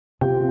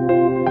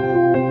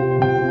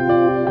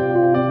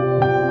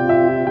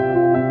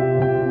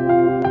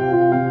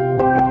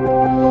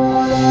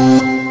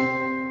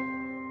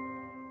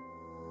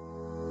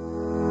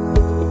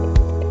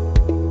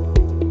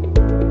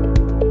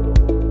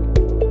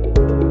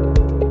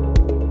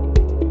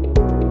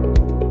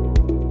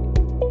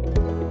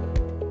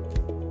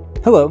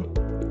Hello,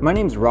 my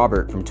name is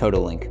Robert from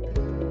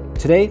TOTOLINK.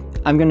 Today,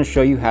 I'm going to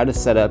show you how to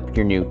set up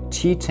your new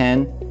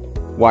T10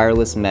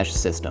 wireless mesh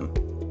system.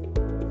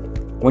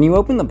 When you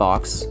open the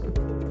box,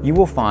 you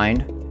will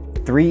find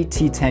 3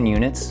 T10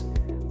 units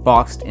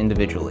boxed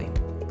individually.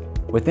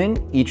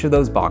 Within each of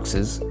those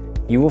boxes,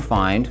 you will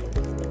find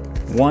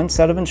one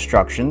set of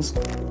instructions,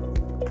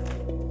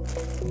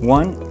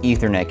 one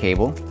Ethernet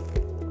cable,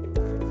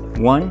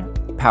 one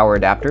power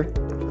adapter,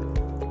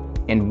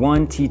 and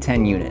one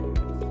T10 unit.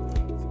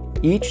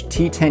 Each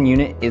T10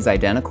 unit is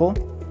identical.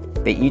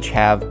 They each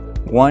have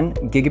 1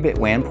 gigabit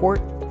WAN port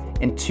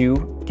and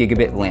 2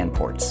 gigabit LAN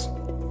ports.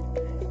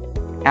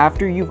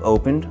 After you've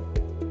opened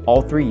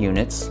all 3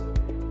 units,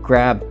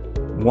 grab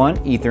one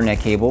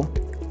Ethernet cable,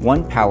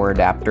 one power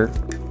adapter,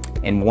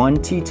 and one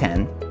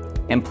T10,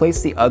 and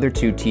place the other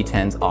 2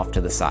 T10s off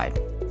to the side.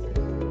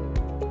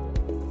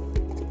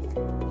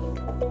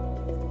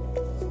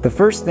 The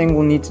first thing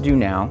we'll need to do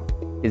now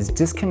is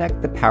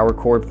disconnect the power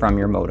cord from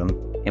your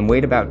modem and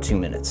wait about 2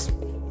 minutes.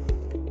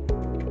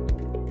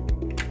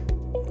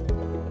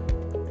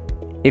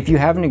 If you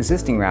have an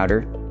existing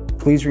router,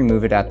 please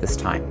remove it at this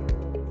time.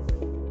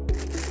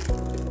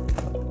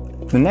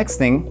 The next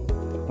thing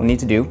we'll need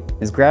to do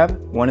is grab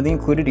one of the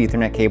included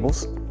Ethernet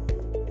cables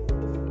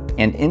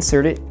and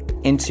insert it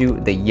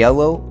into the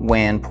yellow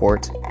WAN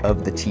port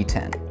of the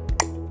T10.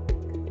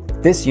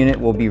 This unit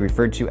will be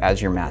referred to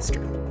as your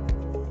master.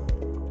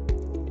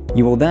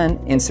 You will then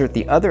insert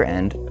the other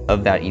end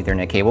of that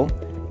Ethernet cable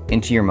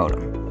into your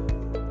modem.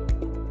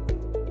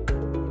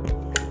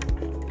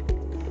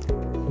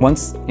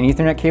 Once an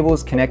Ethernet cable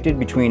is connected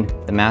between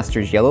the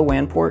master's yellow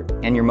WAN port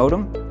and your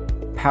modem,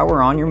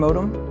 power on your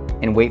modem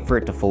and wait for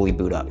it to fully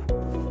boot up.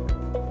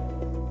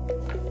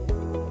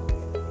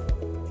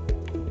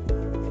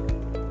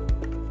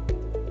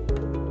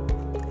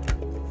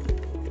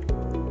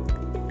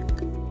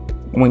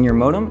 When your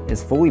modem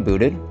is fully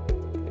booted,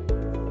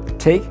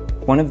 take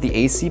one of the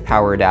AC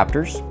power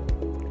adapters,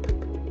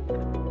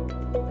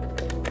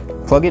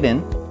 plug it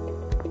in,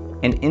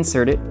 and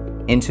insert it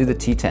into the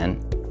T10.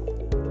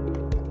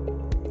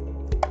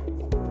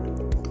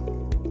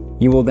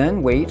 You will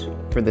then wait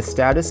for the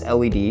status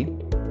LED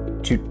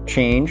to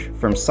change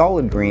from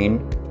solid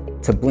green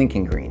to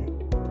blinking green.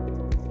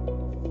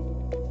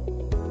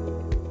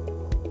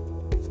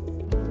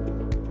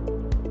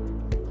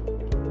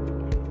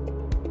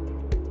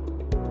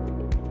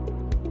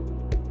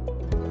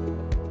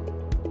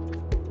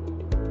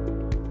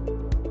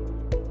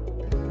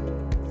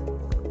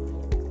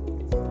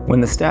 When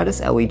the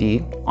status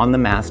LED on the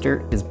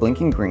master is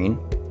blinking green,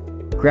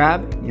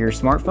 grab your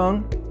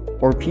smartphone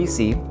or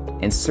PC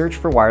and search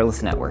for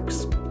wireless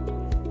networks.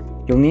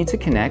 You'll need to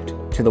connect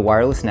to the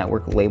wireless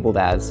network labeled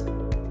as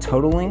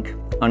TOTOLINK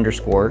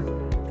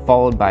 _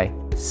 followed by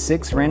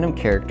 6 random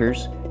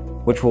characters,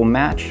 which will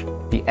match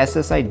the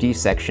SSID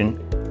section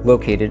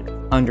located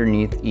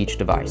underneath each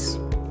device.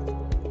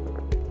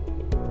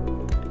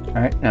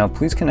 Alright, now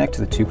please connect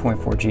to the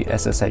 2.4G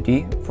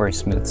SSID for a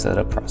smooth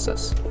setup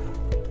process.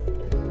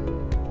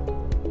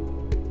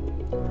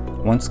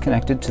 Once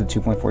connected to the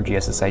 2.4G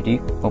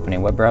SSID, open a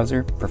web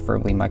browser,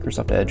 preferably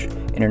Microsoft Edge,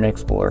 Internet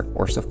Explorer,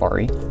 or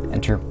Safari.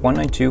 Enter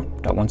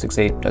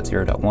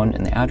 192.168.0.1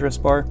 in the address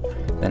bar,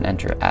 then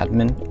enter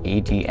admin,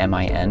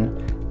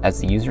 ADMIN, as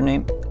the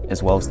username,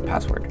 as well as the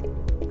password.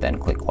 Then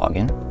click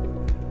Login.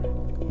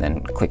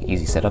 Then click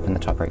Easy Setup in the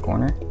top right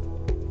corner.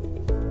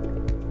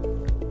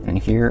 And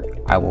here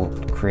I will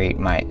create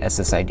my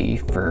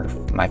SSID for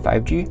my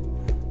 5G.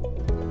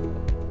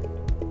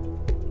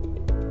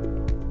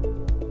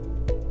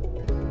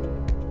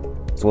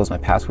 As well as my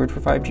password for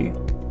 5G.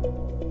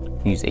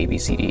 Use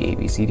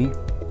ABCD,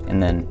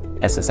 and then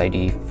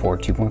SSID for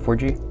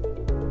 2.4G.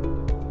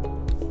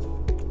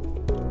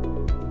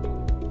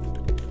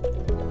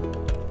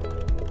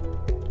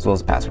 As well as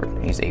the password.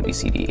 Use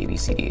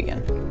ABCD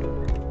again.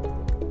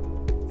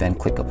 Then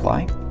click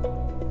Apply.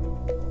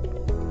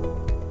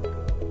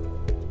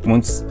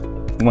 Once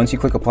you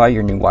click Apply,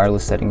 your new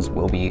wireless settings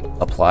will be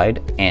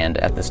applied, and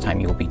at this time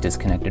you will be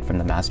disconnected from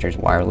the master's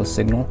wireless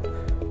signal.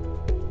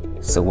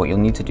 So what you'll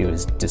need to do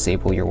is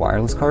disable your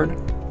wireless card,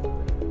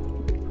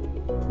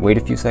 wait a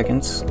few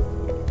seconds,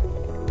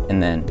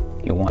 and then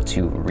you'll want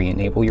to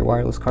re-enable your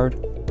wireless card.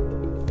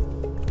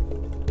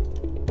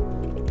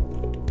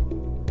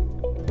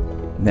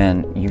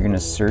 Then you're going to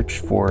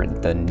search for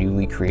the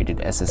newly created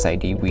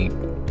SSID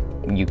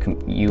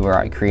you or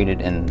I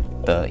created in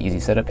the Easy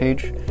Setup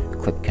page.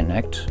 Click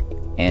Connect,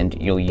 and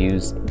you'll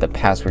use the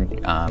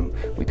password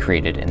we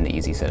created in the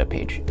Easy Setup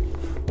page.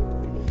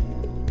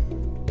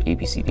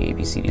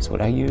 ABCD is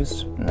what I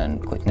used, and then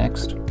click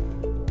Next.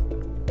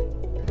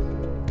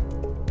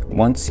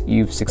 Once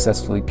you've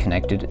successfully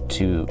connected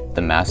to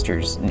the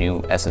master's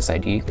new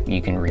SSID, you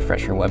can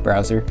refresh your web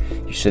browser.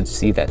 You should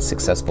see that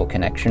successful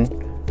connection.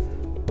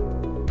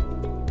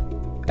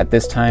 At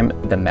this time,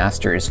 the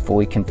master is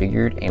fully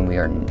configured, and we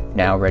are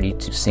now ready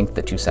to sync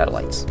the 2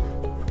 satellites.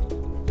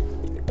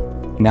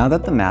 Now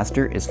that the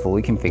master is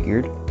fully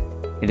configured,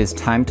 it is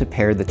time to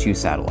pair the 2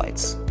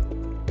 satellites.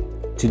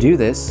 To do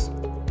this,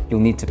 you'll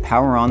need to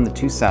power on the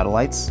 2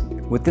 satellites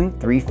within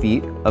 3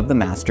 feet of the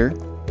master,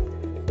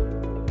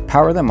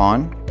 power them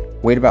on,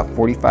 wait about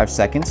 45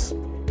 seconds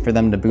for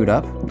them to boot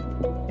up,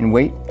 and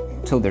wait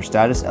till their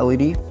status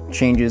LED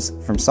changes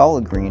from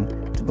solid green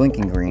to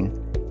blinking green,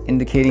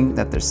 indicating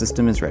that their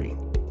system is ready.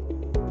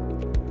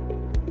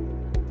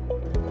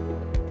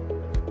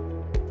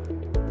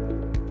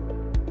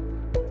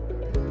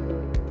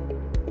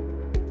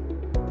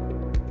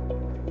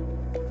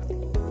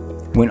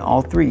 When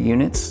all 3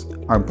 units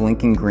are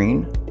blinking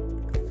green,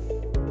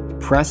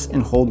 press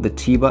and hold the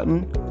T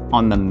button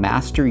on the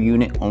master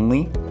unit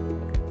only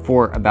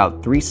for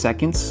about 3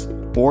 seconds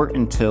or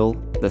until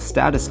the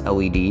status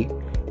LED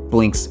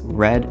blinks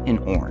red and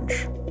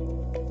orange.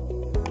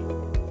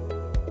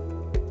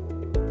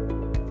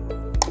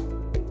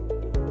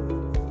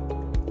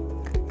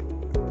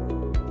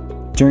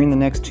 During the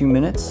next 2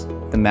 minutes,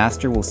 the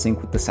master will sync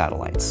with the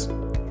satellites.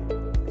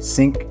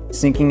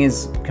 Syncing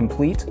is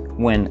complete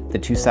when the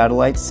 2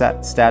 satellite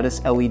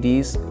status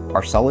LEDs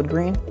are solid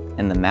green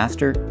and the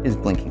master is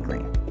blinking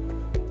green.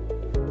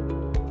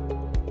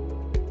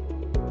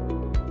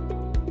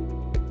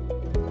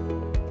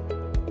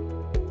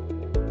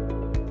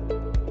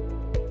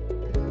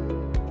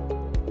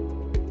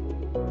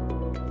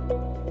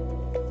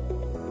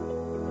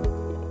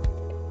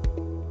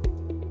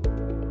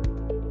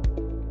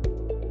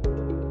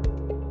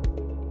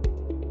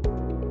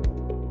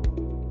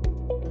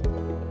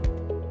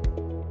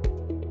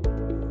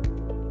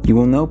 You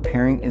will know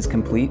pairing is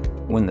complete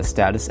when the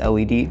status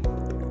LED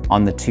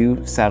on the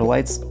 2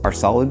 satellites are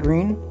solid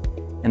green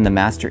and the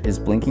master is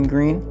blinking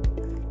green,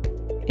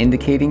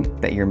 indicating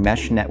that your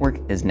mesh network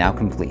is now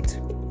complete.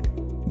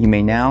 You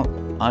may now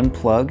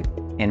unplug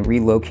and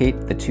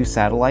relocate the 2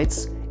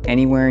 satellites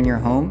anywhere in your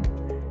home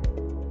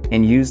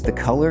and use the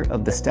color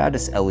of the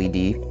status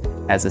LED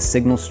as a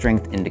signal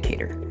strength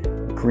indicator.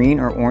 Green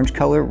or orange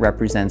color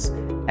represents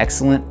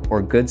excellent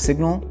or good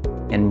signal,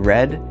 and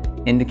red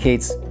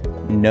indicates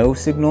no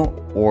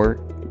signal or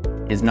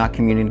is not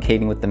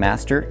communicating with the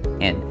master,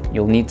 and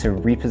you'll need to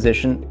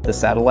reposition the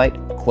satellite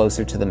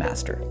closer to the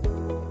master.